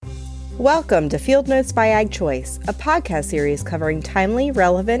Welcome to Field Notes by Ag Choice, a podcast series covering timely,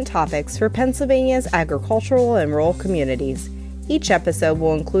 relevant topics for Pennsylvania's agricultural and rural communities. Each episode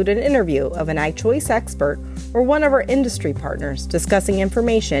will include an interview of an Ag Choice expert or one of our industry partners discussing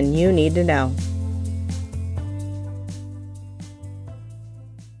information you need to know.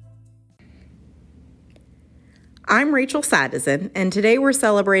 I'm Rachel Sadison, and today we're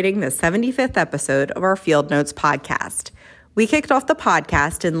celebrating the 75th episode of our Field Notes podcast. We kicked off the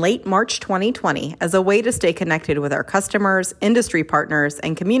podcast in late March 2020 as a way to stay connected with our customers, industry partners,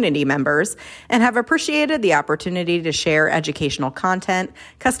 and community members, and have appreciated the opportunity to share educational content,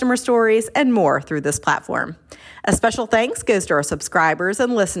 customer stories, and more through this platform. A special thanks goes to our subscribers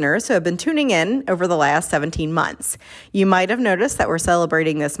and listeners who have been tuning in over the last 17 months. You might have noticed that we're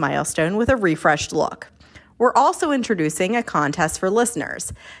celebrating this milestone with a refreshed look. We're also introducing a contest for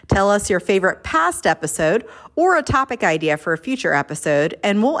listeners. Tell us your favorite past episode or a topic idea for a future episode,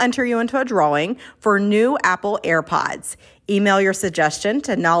 and we'll enter you into a drawing for new Apple AirPods. Email your suggestion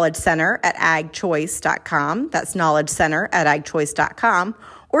to knowledgecenter@agchoice.com. That's knowledgecenter@agchoice.com,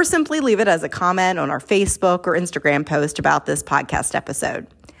 or simply leave it as a comment on our Facebook or Instagram post about this podcast episode.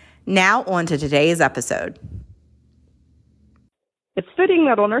 Now on to today's episode. It's fitting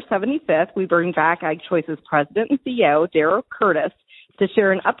that on our 75th, we bring back Ag Choice's president and CEO, Darrell Curtis, to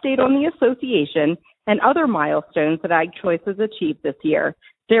share an update on the association and other milestones that Ag Choice has achieved this year.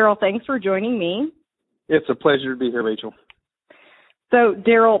 Darrell, thanks for joining me. It's a pleasure to be here, Rachel. So,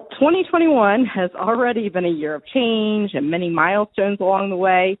 Darrell, 2021 has already been a year of change and many milestones along the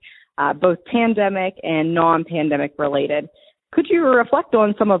way, both pandemic and non-pandemic related. Could you reflect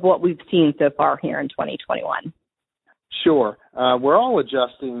on some of what we've seen so far here in 2021? Sure. We're all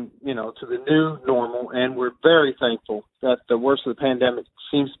adjusting, to the new normal, and we're very thankful that the worst of the pandemic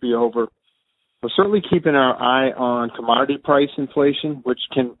seems to be over. We're certainly keeping our eye on commodity price inflation, which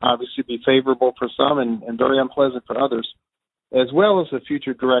can obviously be favorable for some and very unpleasant for others, as well as the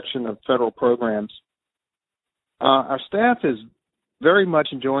future direction of federal programs. Our staff is very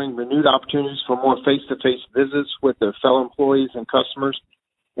much enjoying renewed opportunities for more face-to-face visits with their fellow employees and customers.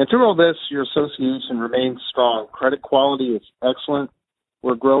 And through all this, your association remains strong. Credit quality is excellent.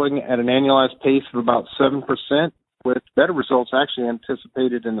 We're growing at an annualized pace of about 7%, with better results actually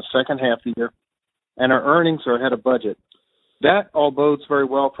anticipated in the second half of the year, and our earnings are ahead of budget. That all bodes very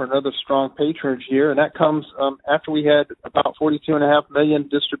well for another strong patronage year, and that comes after we had about $42.5 million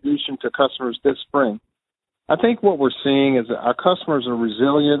distribution to customers this spring. I think what we're seeing is that our customers are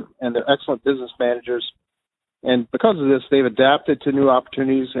resilient and they're excellent business managers. And because of this, they've adapted to new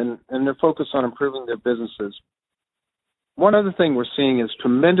opportunities and they're focused on improving their businesses. One other thing we're seeing is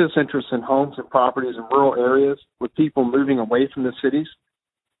tremendous interest in homes and properties in rural areas with people moving away from the cities.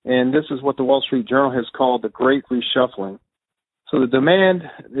 And this is what the Wall Street Journal has called the Great Reshuffling. So the demand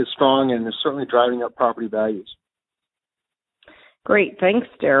is strong and is certainly driving up property values. Great. Thanks,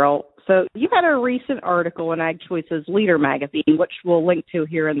 Darrell. So you had a recent article in Ag Choice's Leader magazine, which we'll link to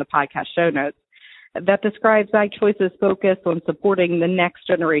here in the podcast show notes, that describes Ag Choice's focus on supporting the next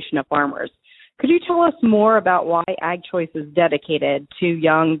generation of farmers. Could you tell us more about why Ag Choice is dedicated to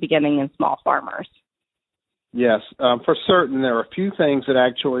young, beginning, and small farmers? Yes, for certain, there are a few things at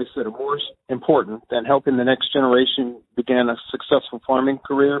Ag Choice that are more important than helping the next generation begin a successful farming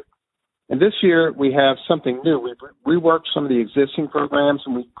career. And this year, we have something new. We've reworked some of the existing programs,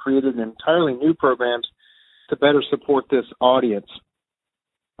 and we've created entirely new programs to better support this audience.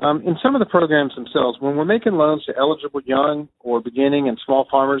 In some of the programs themselves, when we're making loans to eligible young or beginning and small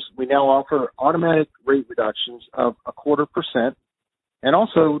farmers, we now offer automatic rate reductions of 0.25% and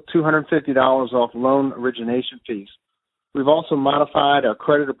also $250 off loan origination fees. We've also modified our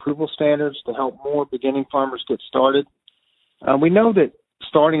credit approval standards to help more beginning farmers get started. We know that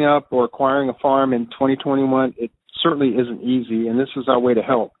starting up or acquiring a farm in 2021, it certainly isn't easy, and this is our way to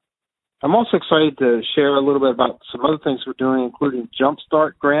help. I'm also excited to share a little bit about some other things we're doing, including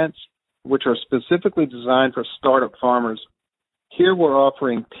Jumpstart grants, which are specifically designed for startup farmers. Here we're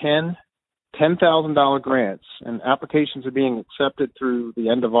offering $10,000 grants, and applications are being accepted through the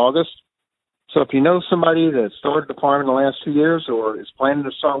end of August. So if you know somebody that started a farm in the last 2 years or is planning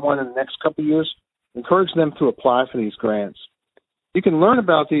to start one in the next couple of years, encourage them to apply for these grants. You can learn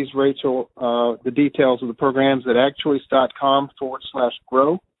about these, Rachel, the details of the programs at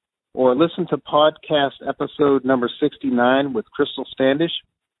agchoice.com/grow. Or listen to podcast episode number 69 with Crystal Standish.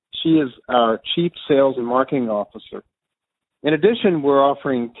 She is our Chief Sales and Marketing Officer. In addition, we're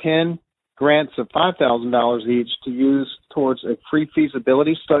offering 10 grants of $5,000 each to use towards a free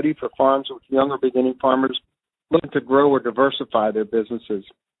feasibility study for farms with younger beginning farmers looking to grow or diversify their businesses.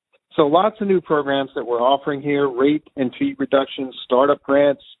 So lots of new programs that we're offering here, rate and fee reductions, startup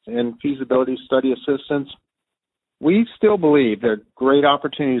grants, and feasibility study assistance. We still believe there are great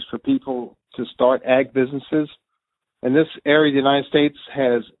opportunities for people to start ag businesses. And this area of the United States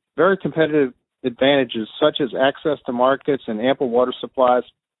has very competitive advantages, such as access to markets and ample water supplies.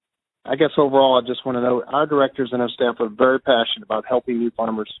 I guess overall, I just want to note our directors and our staff are very passionate about helping new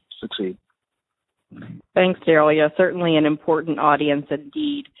farmers succeed. Thanks, Daryl. Yeah, certainly an important audience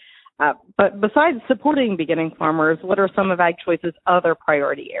indeed. But besides supporting beginning farmers, what are some of AgChoice's other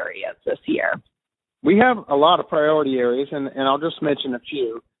priority areas this year? We have a lot of priority areas, and I'll just mention a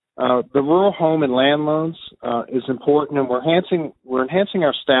few. The rural home and land loans is important, and we're enhancing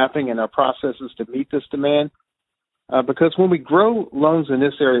our staffing and our processes to meet this demand. Because when we grow loans in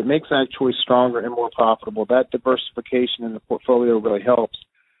this area, it makes AgChoice stronger and more profitable. That diversification in the portfolio really helps.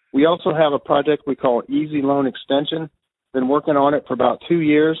 We also have a project we call Easy Loan Extension. Been working on it for about 2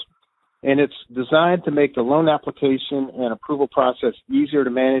 years, and it's designed to make the loan application and approval process easier to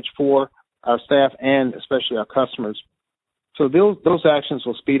manage for our staff and especially our customers. So those actions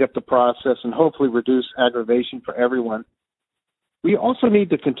will speed up the process and hopefully reduce aggravation for everyone. We also need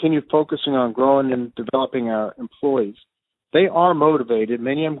to continue focusing on growing and developing our employees. They are motivated.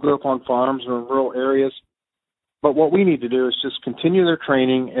 Many of them grew up on farms or in rural areas. But what we need to do is just continue their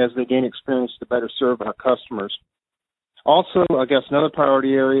training as they gain experience to better serve our customers. Also, I guess another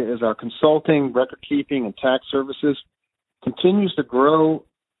priority area is our consulting, record keeping, and tax services continues to grow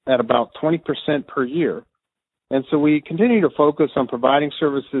at about 20% per year. And so we continue to focus on providing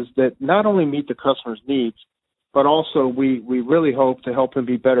services that not only meet the customer's needs, but also we really hope to help them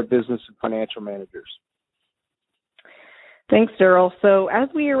be better business and financial managers. Thanks, Daryl. So as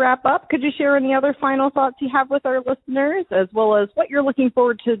we wrap up, could you share any other final thoughts you have with our listeners, as well as what you're looking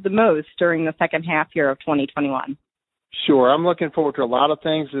forward to the most during the second half year of 2021? Sure. I'm looking forward to a lot of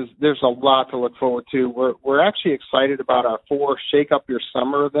things. There's a lot to look forward to. We're actually excited about our 4 Shake Up Your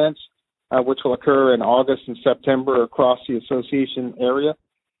Summer events, which will occur in August and September across the association area.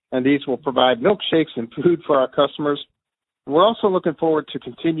 And these will provide milkshakes and food for our customers. We're also looking forward to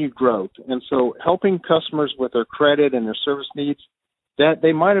continued growth. And so helping customers with their credit and their service needs that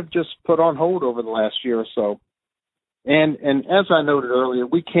they might have just put on hold over the last year or so. And as I noted earlier,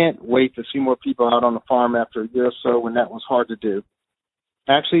 we can't wait to see more people out on the farm after a year or so when that was hard to do.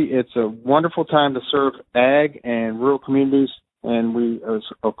 Actually, it's a wonderful time to serve ag and rural communities, and we,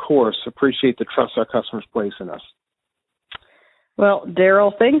 of course, appreciate the trust our customers place in us. Well,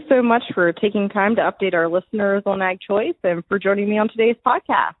 Daryl, thanks so much for taking time to update our listeners on AgChoice and for joining me on today's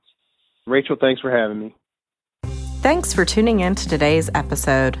podcast. Rachel, thanks for having me. Thanks for tuning in to today's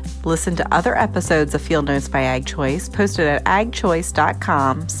episode. Listen to other episodes of Field Notes by AgChoice posted at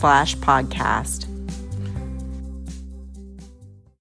agchoice.com/podcast.